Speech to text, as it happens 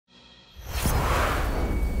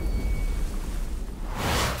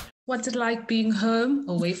What's it like being home,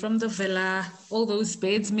 away from the villa, all those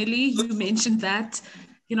beds? Millie, you mentioned that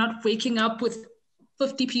you're not waking up with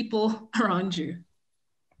 50 people around you.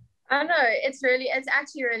 I know, it's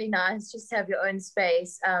actually really nice just to have your own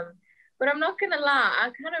space. But I'm not gonna lie, I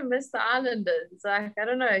kind of miss the islanders. Like, I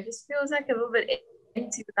don't know, it just feels like a little bit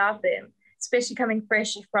empty without them, especially coming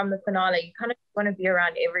fresh from the finale. You kind of want to be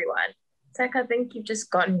around everyone. It's like I think you've just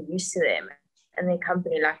gotten used to them and their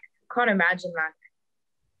company. Like, can't imagine like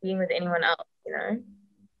being with anyone else, you know?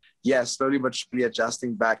 Yeah, slowly but surely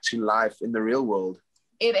adjusting back to life in the real world.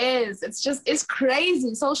 It is. It's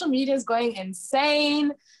crazy. Social media is going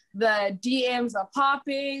insane. The DMs are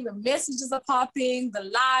popping, the messages are popping, the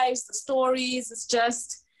lives, the stories.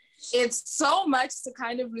 It's so much to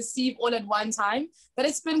kind of receive all at one time, but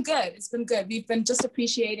it's been good. It's been good. We've been just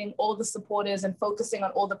appreciating all the supporters and focusing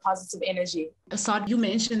on all the positive energy. Asad, you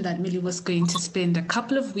mentioned that Millie was going to spend a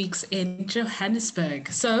couple of weeks in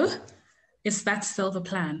Johannesburg. So is that still the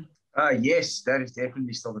plan? Yes, that is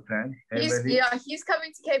definitely still the plan. He's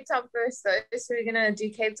coming to Cape Town first though. So we're gonna do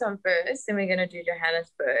Cape Town first, then we're gonna do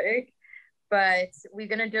Johannesburg. But we're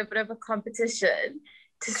gonna do a bit of a competition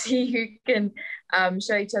to see who can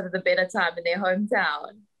show each other the better time in their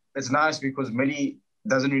hometown. It's nice because Millie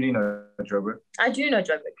doesn't really know Joburg. I do know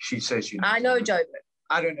Joburg. She says she knows. I know Joburg.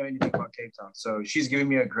 I don't know anything about Cape Town. So she's giving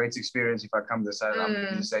me a great experience. If I come this side,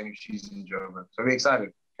 I'm the same if she's in Joburg. So we're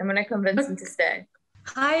excited. I'm gonna convince him to stay.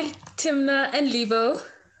 Hi, Thimna and Libho.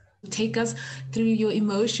 Take us through your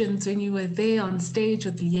emotions when you were there on stage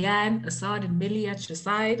with Leanne, Asad, and Millie at your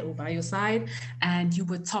side or by your side, and you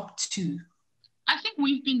were top two. I think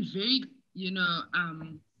we've been very,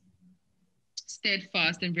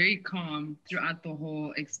 steadfast and very calm throughout the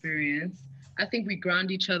whole experience. I think we ground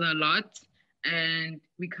each other a lot, and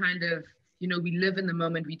we kind of, we live in the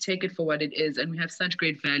moment, we take it for what it is, and we have such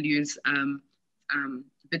great values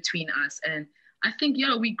between us. And I think,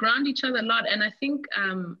 we ground each other a lot. And I think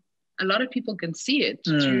a lot of people can see it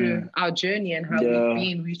through our journey and how we've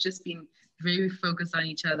been. We've just been very focused on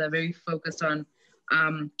each other, very focused on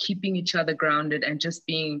keeping each other grounded and just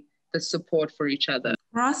being the support for each other.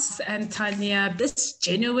 Ross and Tania, this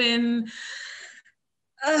genuine,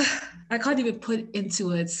 I can't even put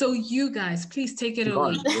into it. So you guys, please take it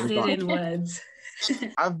away. Put it in words.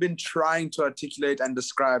 I've been trying to articulate and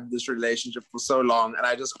describe this relationship for so long, and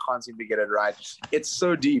I just can't seem to get it right. It's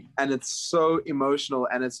so deep and it's so emotional,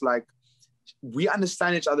 and it's like we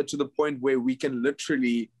understand each other to the point where we can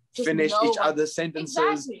literally just finish each other's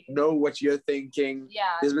sentences, know what you're thinking. Yeah.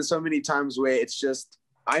 There's been so many times where it's just,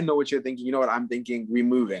 I know what you're thinking, you know what I'm thinking, we're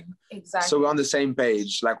moving. Exactly. So we're on the same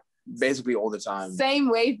page, like basically all the time. Same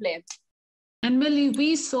wavelength. And Millie,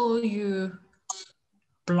 we saw you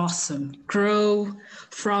blossom, grow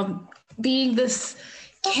from being this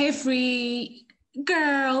carefree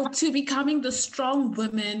girl to becoming the strong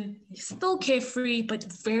woman. You're still carefree, but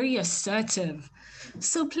very assertive.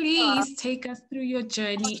 So please take us through your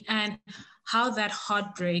journey and how that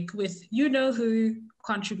heartbreak with who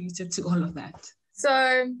contributed to all of that.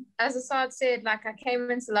 So as Asad said, like I came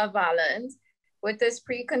into Love Island with this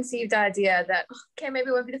preconceived idea that, okay, maybe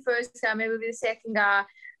it won't be the first guy, maybe it'll be the second guy.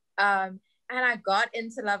 And I got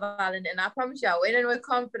into Love Island, and I promise you, I went in with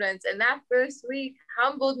confidence. And that first week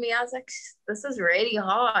humbled me. I was like, this is really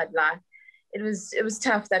hard. Like, it was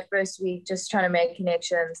tough that first week, just trying to make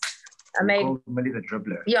connections. Called Millie the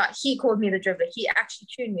dribbler. Yeah, he called me the dribbler. He actually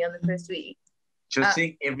tuned me on the first week. Just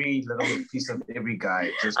seeing every little piece of every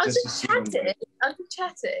guy. I was just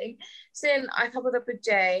chatting. So then I coupled up with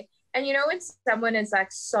Jay. And when someone is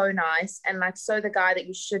like so nice and like so the guy that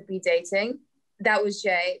you should be dating, that was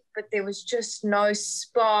Jay, but there was just no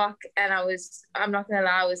spark. And I'm not gonna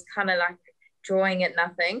lie, I was kind of like drawing at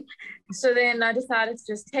nothing. So then I decided to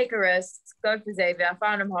just take a risk, go for Xavier. I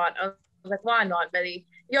found him hot. I was like, why not, Millie?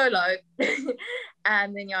 YOLO.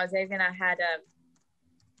 And then Xavier and I had a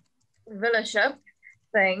villaship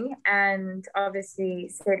thing, and obviously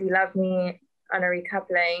said he loved me on a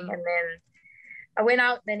recoupling. And then I went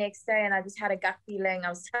out the next day and I just had a gut feeling. I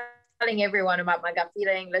was telling everyone about my gut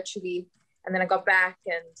feeling, literally. And then I got back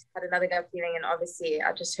and had another gut feeling. And obviously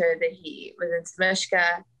I just heard that he was into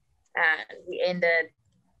Mischka, and we ended.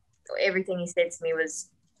 Everything he said to me was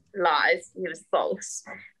lies. He was false.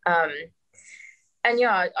 And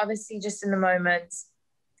obviously just in the moment,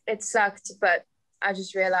 it sucked, but I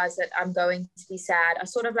just realized that I'm going to be sad. I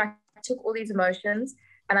sort of like took all these emotions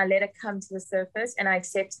and I let it come to the surface, and I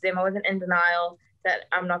accepted them. I wasn't in denial that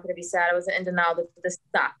I'm not going to be sad. I wasn't in denial that this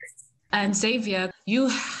sucks. And Xavier, you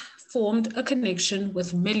formed a connection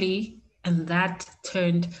with Millie, and that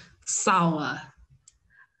turned sour.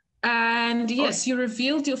 And yes, you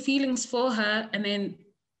revealed your feelings for her, and then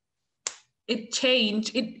it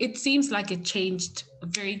changed. It seems like it changed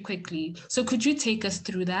very quickly. So could you take us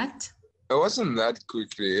through that? It wasn't that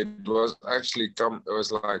quickly. It was actually it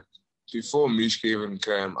was like before Mischka even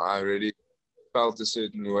came, I already felt a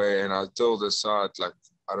certain way, and I told Asad, like,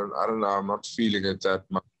 I don't know, I'm not feeling it that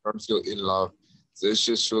much. I don't feel in love. This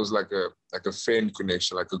just feels like a friend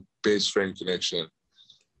connection, like a best friend connection.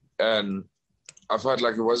 And I felt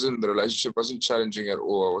like the relationship wasn't challenging at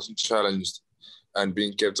all. I wasn't challenged and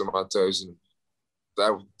being kept on my toes, and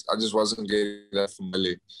that I just wasn't getting that from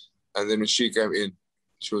Millie. And then when she came in,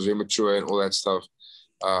 she was immature and all that stuff.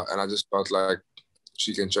 And I just felt like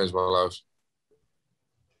she can change my life.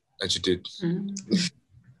 And she did.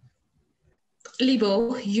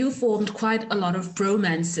 Libho, you formed quite a lot of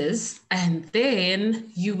bromances, and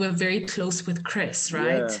then you were very close with Chris,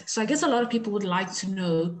 right? Yeah. So I guess a lot of people would like to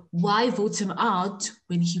know why vote him out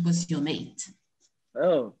when he was your mate?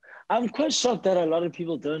 Oh, I'm quite shocked that a lot of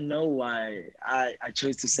people don't know why I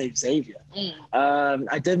chose to save Xavier.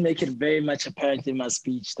 I did make it very much apparent in my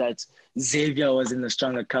speech that Xavier was in the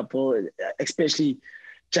stronger couple, especially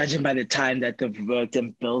judging by the time that they've worked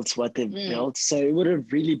and built what they've built. So it would have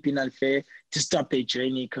really been unfair to stop their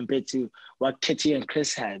journey compared to what Kitty and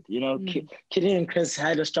Chris had. You know, Kitty and Chris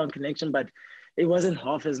had a strong connection, but it wasn't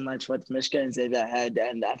half as much what Mischka and Xavier had.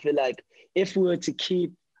 And I feel like if we were to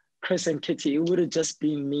keep Chris and Kitty, it would have just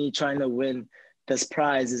been me trying to win this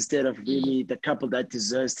prize instead of really the couple that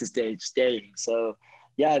deserves to stay staying. So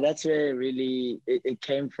yeah, that's where really it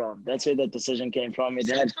came from. That's where the decision came from.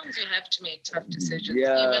 Sometimes you have to make tough decisions,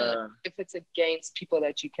 Yeah. even if it's against people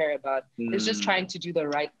that you care about. It's just trying to do the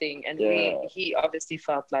right thing. And he obviously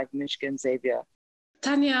felt like Mischka and Xavier.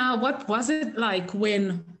 Thania, what was it like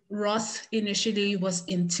when Ross initially was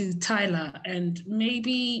into Tyler and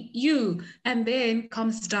maybe you, and then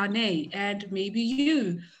comes Danae and maybe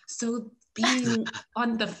you? So being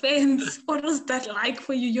on the fence, what was that like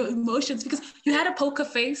for you, your emotions? Because you had a poker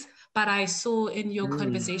face, but I saw in your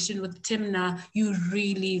conversation with Thimna, you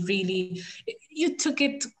really, you took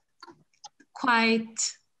it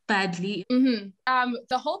quite badly.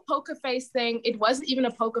 The whole poker face thing, it wasn't even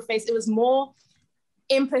a poker face. It was more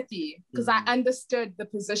empathy, because I understood the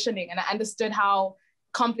positioning and I understood how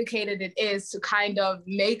complicated it is to kind of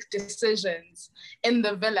make decisions in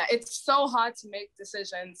the villa. It's so hard to make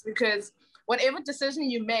decisions because whatever decision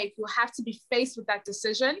you make, you have to be faced with that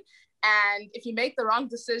decision. And if you make the wrong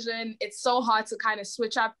decision, it's so hard to kind of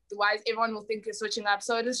switch up. Otherwise, everyone will think you're switching up.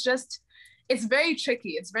 So it's very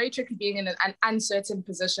tricky. It's very tricky being in an uncertain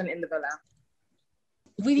position in the villa.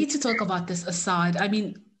 We need to talk about this aside. I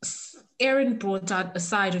mean, Aaron brought out a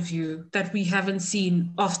side of you that we haven't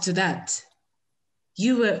seen after that.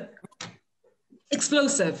 You were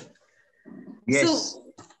explosive. Yes.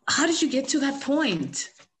 So how did you get to that point?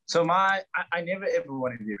 So I never ever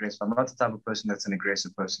wanted to be aggressive. I'm not the type of person that's an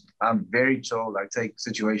aggressive person. I'm very chill. I take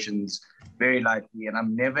situations very lightly, and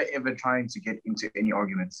I'm never ever trying to get into any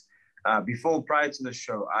arguments. Prior to the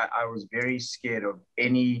show, I was very scared of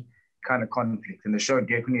any kind of conflict, and the show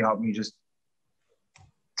definitely helped me just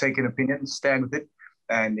take an opinion, stand with it,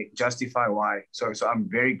 and justify why. So I'm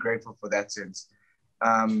very grateful for that sense.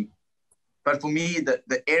 But for me,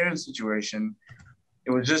 the Aaron situation, it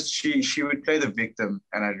was just she would play the victim,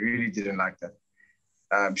 and I really didn't like that.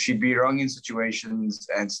 She'd be wrong in situations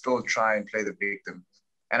and still try and play the victim.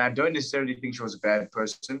 And I don't necessarily think she was a bad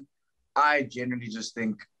person. I generally just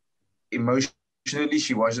think emotionally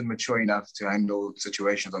she wasn't mature enough to handle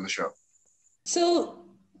situations on the show. So,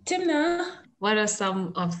 Thimna, what are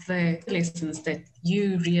some of the lessons that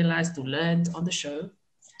you realized or learned on the show?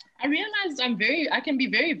 I realized I can be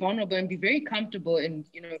very vulnerable and be very comfortable in,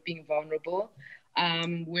 being vulnerable.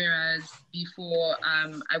 Whereas before,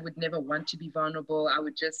 I would never want to be vulnerable. I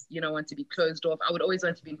would just, want to be closed off. I would always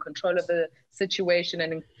want to be in control of the situation.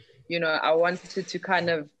 And, I wanted to kind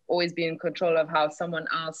of always be in control of how someone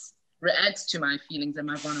else reacts to my feelings and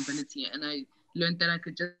my vulnerability. And I learned that I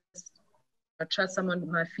could just trust someone with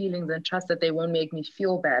my feelings and trust that they won't make me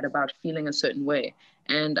feel bad about feeling a certain way.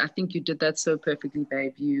 And I think you did that so perfectly,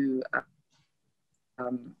 babe. You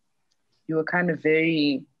were kind of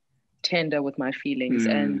very tender with my feelings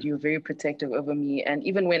and you were very protective over me. And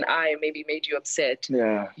even when I maybe made you upset,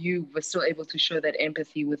 you were still able to show that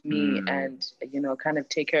empathy with me and, kind of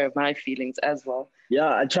take care of my feelings as well.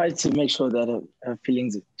 Yeah, I tried to make sure that her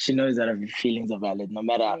feelings, she knows that her feelings are valid, no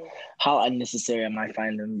matter how unnecessary I might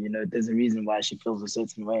find them. There's a reason why she feels a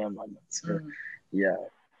certain way and whatnot. So, yeah.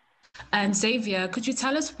 And Xavier, could you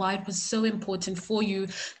tell us why it was so important for you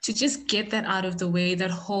to just get that out of the way, that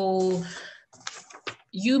whole,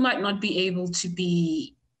 you might not be able to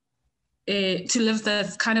be to live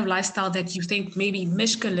the kind of lifestyle that you think maybe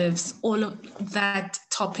Mischka lives, all of that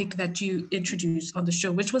topic that you introduced on the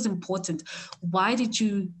show, which was important. Why did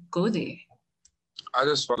you go there? I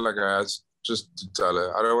just felt like I had just to tell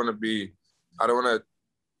her. I don't want to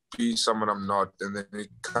be someone I'm not, and then it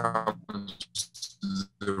comes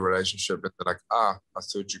to the relationship and they're like, I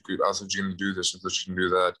thought you can do this, I thought you can do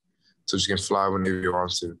that, so you can fly whenever you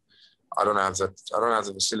want to. I don't have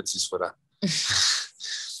the facilities for that.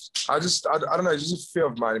 I don't know, it's just a fear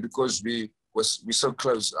of mine because we're so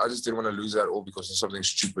close. I just didn't want to lose that all because of something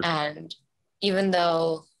stupid. And even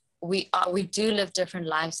though we do live different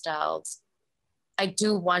lifestyles, I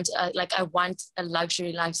want a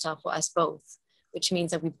luxury lifestyle for us both, which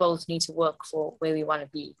means that we both need to work for where we want to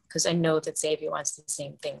be, because I know that Xavier wants the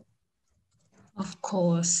same thing. Of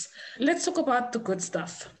course. Let's talk about the good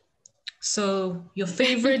stuff. So your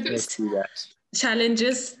favorite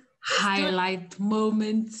challenges, highlight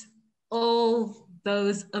moments, all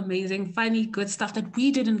those amazing, funny, good stuff that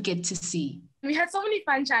we didn't get to see. We had so many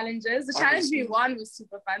fun challenges. The challenge we won was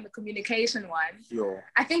super fun, the communication one. Sure.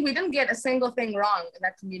 I think we didn't get a single thing wrong in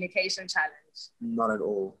that communication challenge. Not at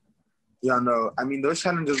all. Yeah, no. I mean, those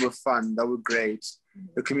challenges were fun. That were great.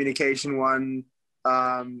 The communication one,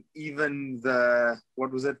 even the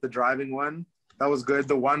driving one, that was good.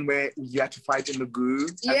 The one where you had to fight in the goo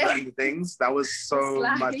and things, that was so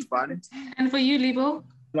much fun. And for you, Libho?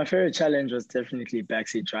 My favorite challenge was definitely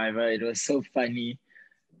backseat driver. It was so funny.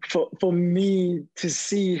 For me to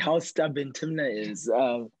see how stubborn Thimna is,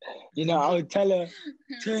 I would tell her,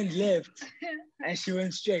 turn left, and she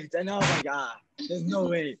went straight. And I was like, there's no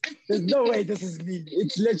way this is me.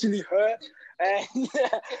 It's literally her, and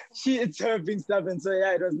it's her being stubborn. So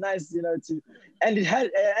yeah, it was nice, and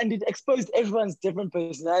it exposed everyone's different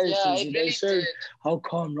personalities. Yeah, it really showed did. how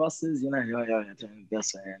calm Ross is,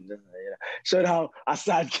 that's and showed how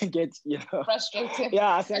Asad can get, Frustrated.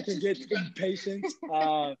 Yeah, Asad can get impatient.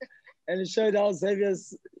 And it showed how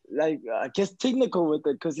Xavier's, I guess, technical with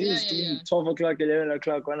it, because he was doing 12 o'clock, 11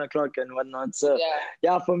 o'clock, 1 o'clock, and whatnot. So,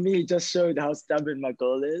 for me, it just showed how stubborn my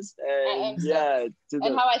girl is. And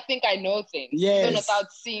and how I think I know things, even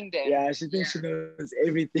without seeing them. Yeah, she thinks she knows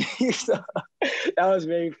everything. So that was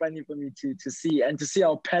very funny for me to see, and to see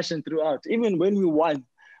our passion throughout. Even when we won,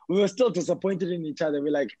 we were still disappointed in each other.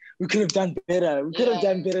 We're like, we could have done better. We could have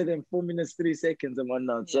done better than 4 minutes, 3 seconds and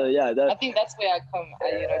whatnot. So I think that's where I come,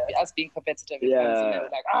 us being competitive. And we're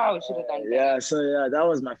like, we should have done better. Yeah, so that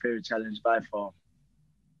was my favorite challenge by far.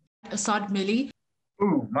 Asad Millie.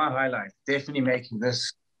 Ooh, my highlight. Definitely making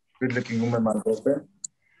this good-looking woman my girlfriend.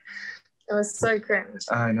 It was so cringe.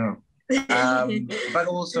 I know. But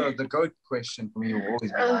also the GOAT question for me will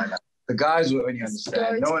always be my highlight. The guys will only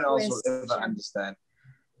understand. No one else will ever understand.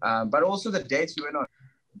 But also the dates we went on,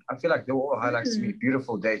 I feel like they were all highlights to me.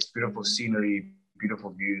 Beautiful dates, beautiful scenery, beautiful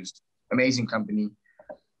views, amazing company.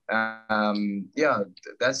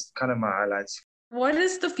 That's kind of my highlights. What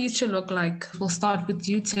does the future look like? We'll start with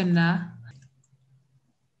you, Thimna.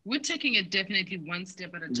 We're taking it definitely one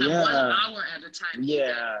step at a time, 1 hour at a time.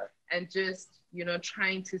 And just,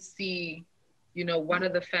 trying to see, what are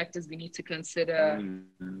the factors we need to consider?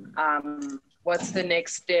 What's the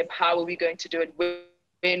next step? How are we going to do it?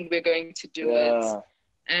 When we're going to do it,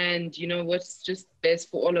 and what's just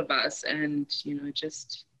best for all of us, and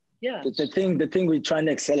The thing we're trying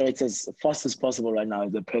to accelerate as fast as possible right now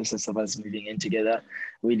is the process of us moving in together.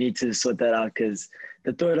 We need to sort that out, because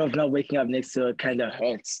the thought of not waking up next to her kind of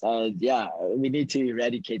hurts. We need to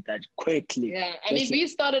eradicate that quickly. Yeah, I mean, we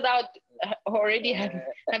started out already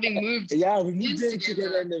having moved. Yeah, we moved in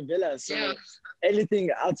together in the villa, so anything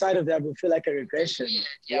outside of that will feel like a regression.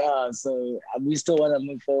 So we still want to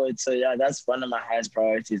move forward. So that's one of my highest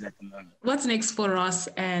priorities at the moment. What's next for Ross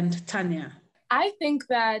and Tania? I think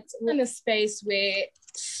that we're in a space where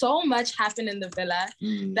so much happened in the villa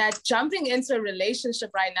that jumping into a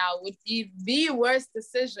relationship right now would be the worst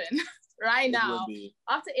decision right now.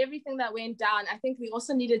 After everything that went down, I think we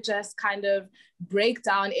also need to just kind of break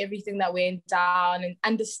down everything that went down and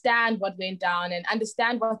understand what went down and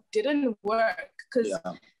understand what didn't work. Because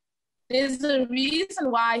there's a reason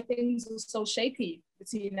why things were so shaky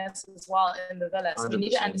between us as well in the villa. So we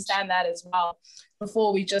need to understand that as well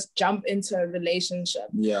before we just jump into a relationship.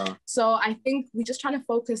 So I think we're just trying to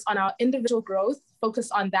focus on our individual growth, focus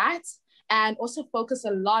on that, and also focus a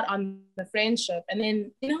lot on the friendship. And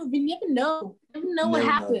then, we never know what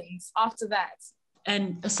happens after that.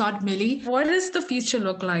 And Asad Millie, what does the future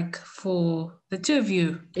look like for the two of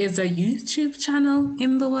you? Is a YouTube channel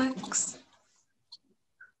in the works?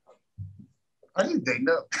 I didn't think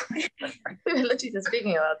that. We were literally just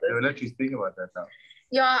speaking about this. They were literally speaking about that now.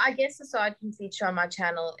 Yeah, I guess Asad can feature on my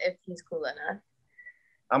channel if he's cool enough.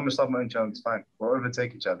 I'm gonna start my own channel. It's fine. We'll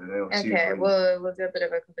overtake each other. Okay, we'll do a bit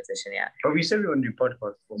of a competition, yeah. But we said we want to do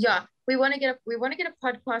podcasts. Yeah, we want to get a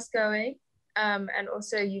podcast going, and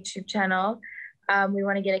also a YouTube channel. We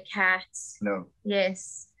want to get a cat. No.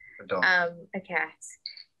 Yes. A dog. A cat,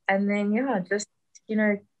 and then just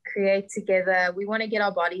create together. We want to get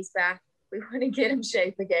our bodies back. We want to get in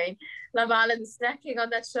shape again. Love Island snacking on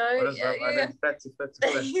that show. What is Love Island? Fat.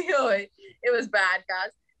 It was bad,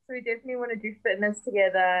 guys. So we definitely want to do fitness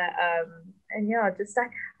together. And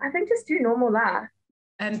I think just do normal life.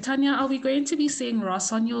 And Thania, are we going to be seeing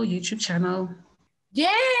Ross on your YouTube channel? Yes!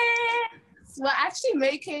 We're actually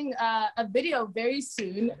making a video very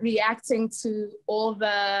soon reacting to all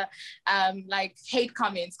the hate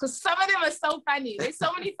comments, because some of them are so funny. There's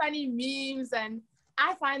so many funny memes and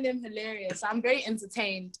I find them hilarious. I'm very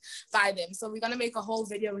entertained by them. So we're going to make a whole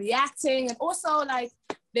video reacting and also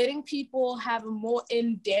letting people have a more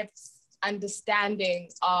in-depth understanding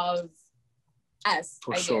of us.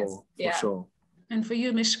 For sure. And for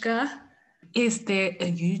you, Mischka, is there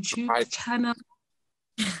a YouTube channel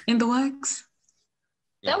in the works?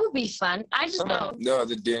 That would be fun. I just know. No,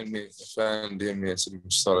 the fan DM me and said we can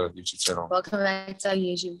start a YouTube channel. Welcome back to our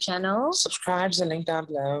YouTube channel. Subscribe to the link down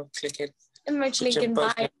below. Click it. And merch link in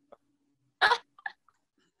bio.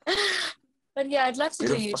 But yeah, I'd love to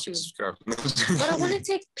do YouTube. But I want to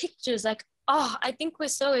take pictures. I think we're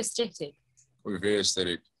so aesthetic. We're very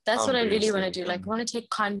aesthetic. That's what I really want to do. I want to take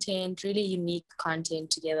content, really unique content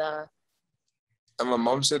together. And my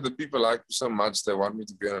mom said that people like me so much they want me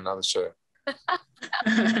to be on another show.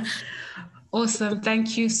 Awesome.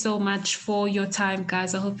 Thank you so much for your time,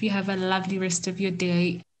 guys. I hope you have a lovely rest of your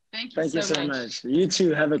day. Thank you so much. You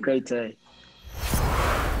too. Have a great day.